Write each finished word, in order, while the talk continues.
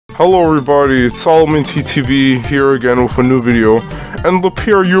Hello everybody, it's Solomon TTV here again with a new video. And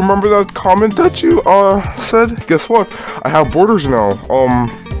Lapierre, you remember that comment that you said? Guess what? I have borders now.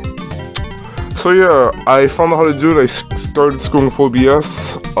 So yeah, I found out how to do it. I started schooling for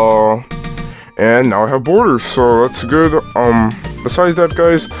BS, and now I have borders, so that's good. Besides that,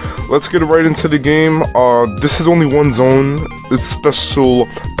 guys, let's get right into the game. This is only one zone. It's special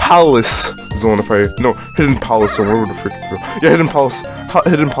palace zone. Hidden palace zone. Whatever the frick is it? Yeah, hidden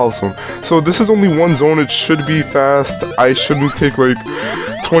palace zone. So this is only one zone. It should be fast. I shouldn't take like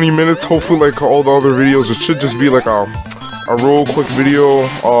 20 minutes. Hopefully, like all the other videos, it should just be like a real quick video.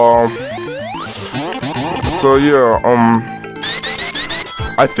 So yeah,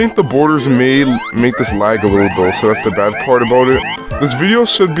 I think the borders may make this lag a little though, so that's the bad part about it. This video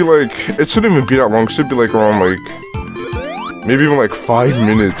should be like, it shouldn't even be that long. It should be like around like, maybe even like 5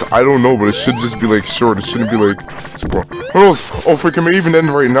 minutes. I don't know, but it should just be like short. It shouldn't be like super long. Who knows? Oh freak, it may even end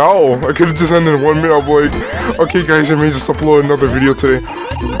right now. I could have just ended in 1 minute. I'm like, okay guys, I may just upload another video today.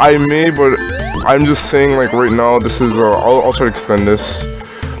 I may, but I'm just saying like right now, this is, I'll try to extend this.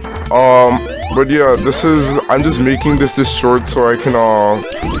 But yeah, I'm just making this short so I can,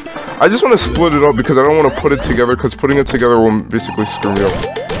 I just want to split it up because I don't want to put it together, because putting it together will basically screw me up.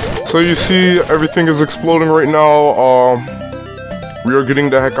 So you see, everything is exploding right now. We are getting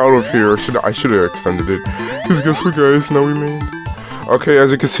the heck out of here. I should have extended it, because guess what guys, now we made. Okay,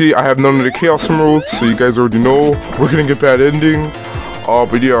 as you can see, I have none of the Chaos Emeralds, so you guys already know we're gonna get bad ending.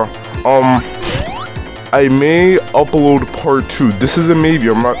 But yeah, I may upload part 2. This is a maybe,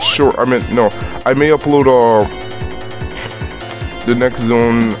 I'm not sure. I may upload the next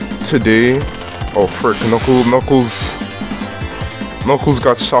zone today. Oh frick, Knuckles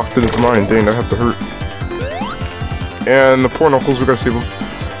got shocked in his mind. Dang, that had to hurt. And the poor Knuckles, we gotta save him.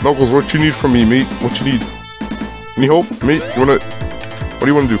 Knuckles, what you need from me, mate? What you need? Any help, mate? What do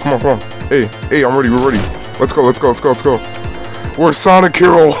you wanna do? Come on. Hey, I'm ready, we're ready. Let's go. We're Sonic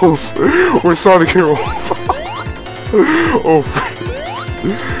Heroes! We're Sonic Heroes! Oh,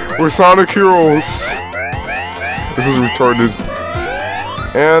 we're Sonic Heroes! This is retarded.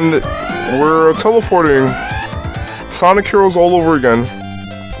 And we're teleporting. Sonic Heroes all over again.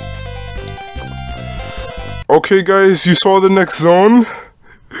 Okay guys, you saw the next zone?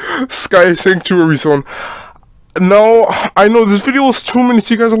 Sky Sanctuary Zone. No, I know this video is 2 minutes.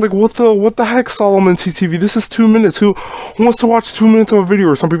 You guys are like, what the heck, Solomon TTV? This is 2 minutes. Who wants to watch 2 minutes of a video?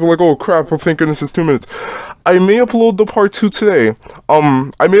 Or some people are like, oh crap, I'm thinking this is 2 minutes. I may upload the part 2 today. I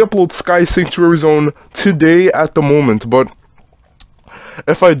may upload Sky Sanctuary Zone today at the moment, but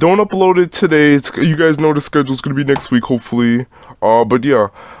if I don't upload it today, you guys know the schedule's gonna be next week, hopefully. But yeah,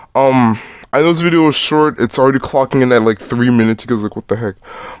 I know this video is short. It's already clocking in at like 3 minutes. You guys are like, what the heck?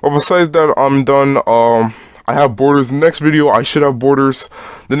 But besides that, I'm done. I have borders. The next video, I should have borders.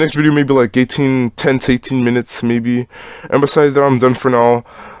 The next video may be like 10 to 18 minutes, maybe. And besides that, I'm done for now.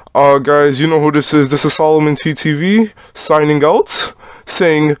 Guys, you know who this is. This is Solomon TTV, signing out,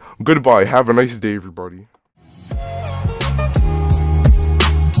 saying goodbye. Have a nice day, everybody.